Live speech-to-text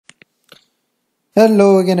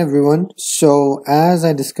Hello again everyone. So as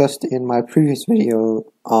I discussed in my previous video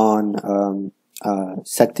on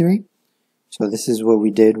set theory, so this is what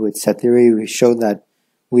we did with set theory. We showed that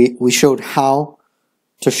we showed how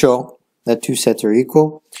to show that two sets are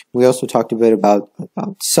equal. We also talked a bit about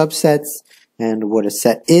subsets and what a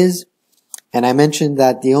set is. And I mentioned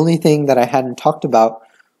that the only thing that I hadn't talked about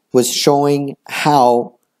was showing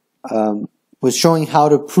how to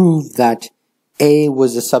prove that A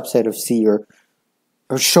was a subset of C, or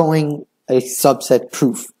showing a subset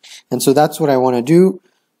proof. And so that's what I want to do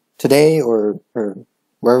today, or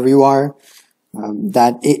wherever you are,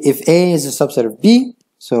 that if A is a subset of B,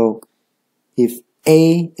 so if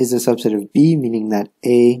A is a subset of B, meaning that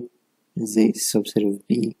A is a subset of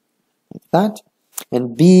B, like that,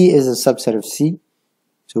 and B is a subset of C,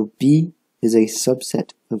 so B is a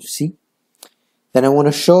subset of C, then I want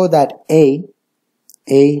to show that A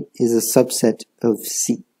is a subset of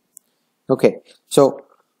C. Okay, so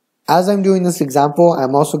as I'm doing this example,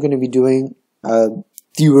 I'm also going to be doing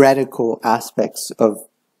theoretical aspects of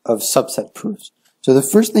subset proofs. So the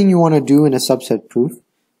first thing you want to do in a subset proof,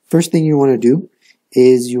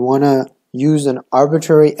 is you want to use an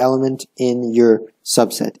arbitrary element in your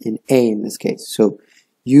subset, in A in this case. So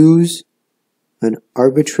use an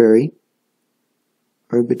arbitrary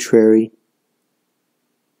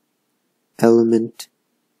element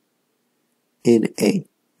in A.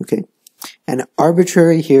 Okay. And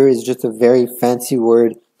arbitrary here is just a very fancy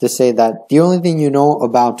word to say that the only thing you know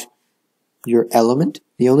about your element,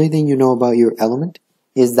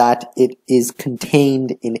 is that it is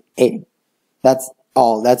contained in A. That's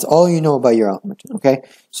all you know about your element, okay?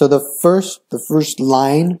 So the first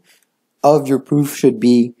line of your proof should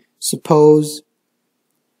be suppose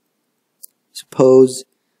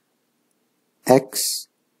X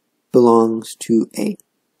belongs to A.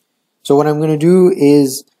 So what I'm going to do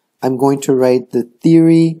is I'm going to write the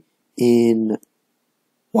theory in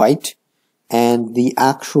white and the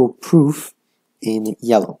actual proof in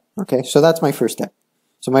yellow. Okay, so that's my first step.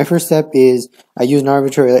 So my first step is I use an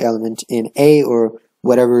arbitrary element in A, or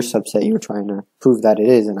whatever subset you're trying to prove that it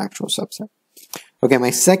is an actual subset. Okay,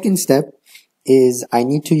 my second step is I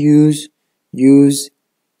need to use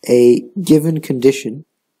a given condition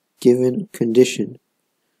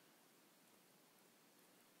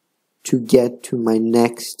to get to my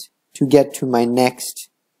next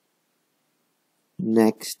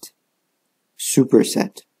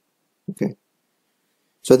superset. Okay,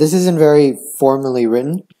 so this isn't very formally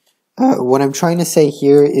written. What I'm trying to say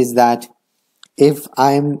here is that if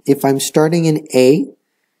I'm starting in A,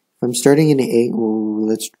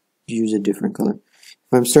 let's use a different color.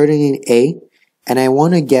 If I'm starting in A and I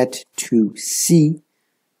want to get to C,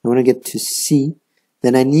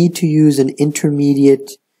 then I need to use an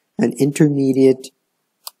intermediate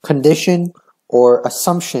condition or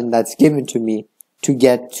assumption that's given to me to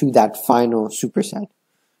get to that final superset.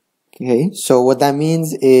 Okay, so what that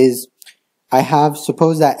means is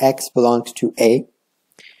suppose that X belongs to A,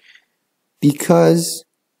 because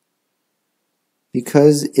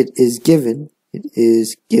it is given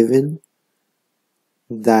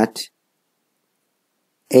that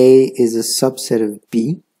A is a subset of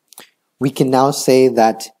B, we can now say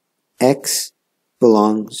that X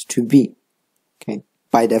belongs to B. Okay,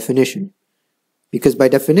 by definition. Because by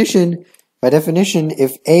definition,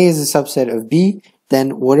 if A is a subset of B,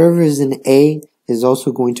 then whatever is in A is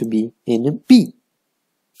also going to be in B.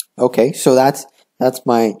 Okay, so that's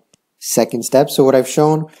my second step. So what I've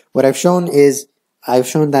shown is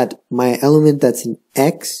that my element that's in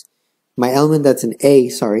A,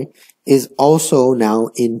 is also now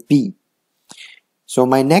in B. So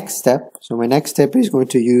my next step is going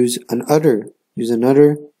to use another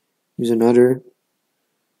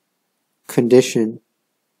condition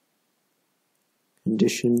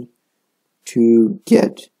to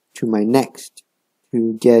get to my next,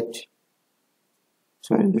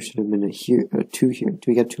 sorry, there should have been a 2 here,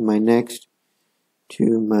 to get to my next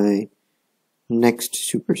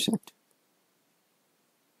superset.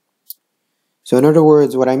 So in other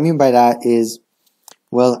words, what I mean by that is,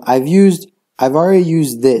 well, I've already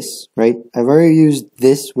used this, right? I've already used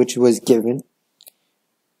this, which was given.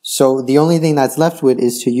 So the only thing that's left with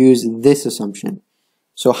is to use this assumption.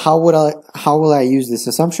 So how will I use this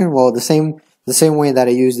assumption? Well, the same way that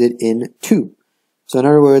I used it in 2. So in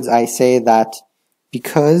other words, I say that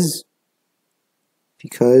because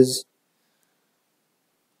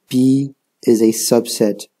B is a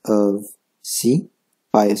subset of C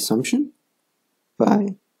by assumption,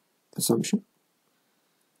 right?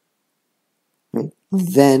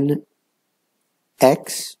 Then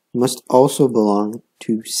X must also belong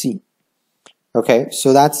to C. Okay,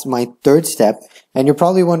 so that's my third step. And you're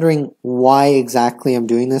probably wondering why exactly I'm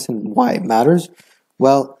doing this and why it matters.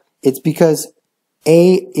 Well, it's because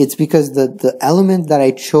the element that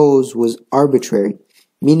I chose was arbitrary,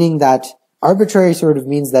 meaning that arbitrary sort of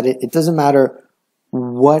means that it doesn't matter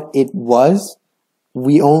what it was.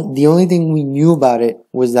 The only thing we knew about it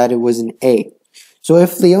was that it was an A. So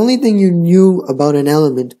if the only thing you knew about an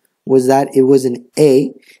element was that it was an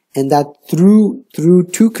A, and that through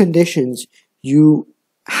two conditions you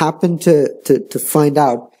happen to find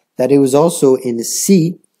out that it was also in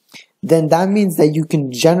C, then that means that you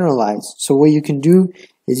can generalize. So what you can do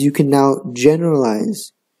is you can now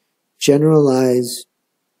generalize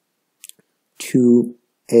to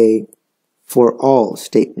a for all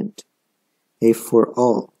statement. A for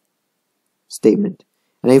all statement.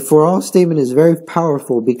 And a for all statement is very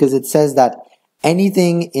powerful because it says that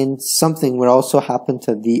anything in something would also happen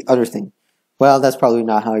to the other thing. Well, that's probably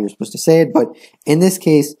not how you're supposed to say it, but in this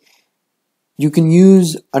case, you can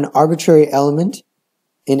use an arbitrary element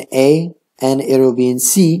in A and it'll be in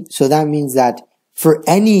C. So that means that for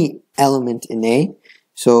any element in A,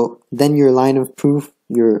 so then your line of proof,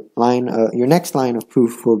 your next line of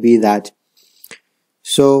proof will be that,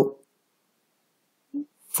 so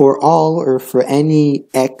for all or for any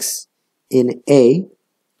x in A,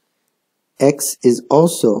 x is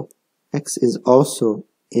also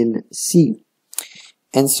in C.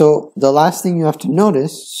 And so the last thing you have to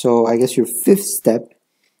notice, so I guess your fifth step,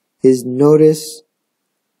 is notice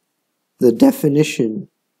the definition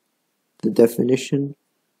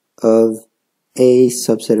of a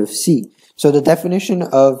subset of C. So the definition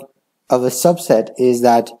of a subset is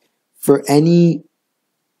that for any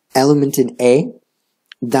element in A,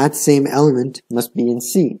 that same element must be in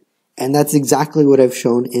C. And that's exactly what I've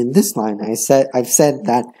shown in this line. I've said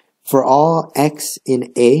that for all x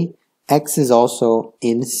in A, x is also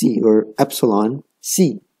in C, or epsilon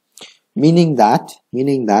C. Meaning that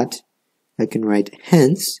I can write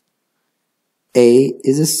hence A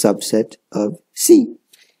is a subset of C.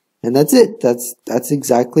 And that's it. That's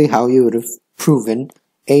exactly how you would have proven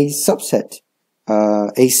a subset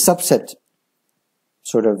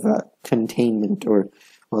sort of containment, or,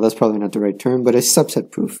 well, that's probably not the right term, but a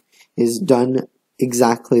subset proof is done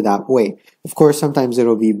exactly that way. Of course, sometimes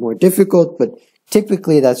it'll be more difficult, but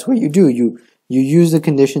typically that's what you do. You use the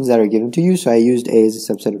conditions that are given to you. So I used A as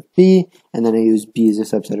a subset of B, and then I used B as a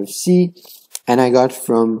subset of C, and I got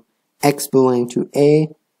from x belonging to A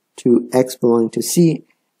to x belonging to C.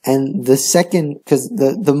 And the second, because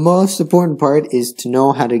the most important part is to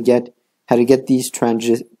know how to get these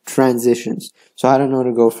transitions. So how to know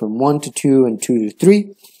to go from 1 to 2 and 2 to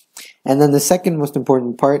 3. And then the second most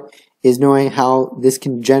important part is knowing how this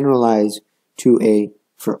can generalize to a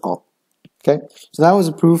for all. Okay, so that was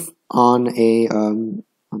a proof on a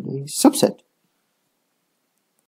subset.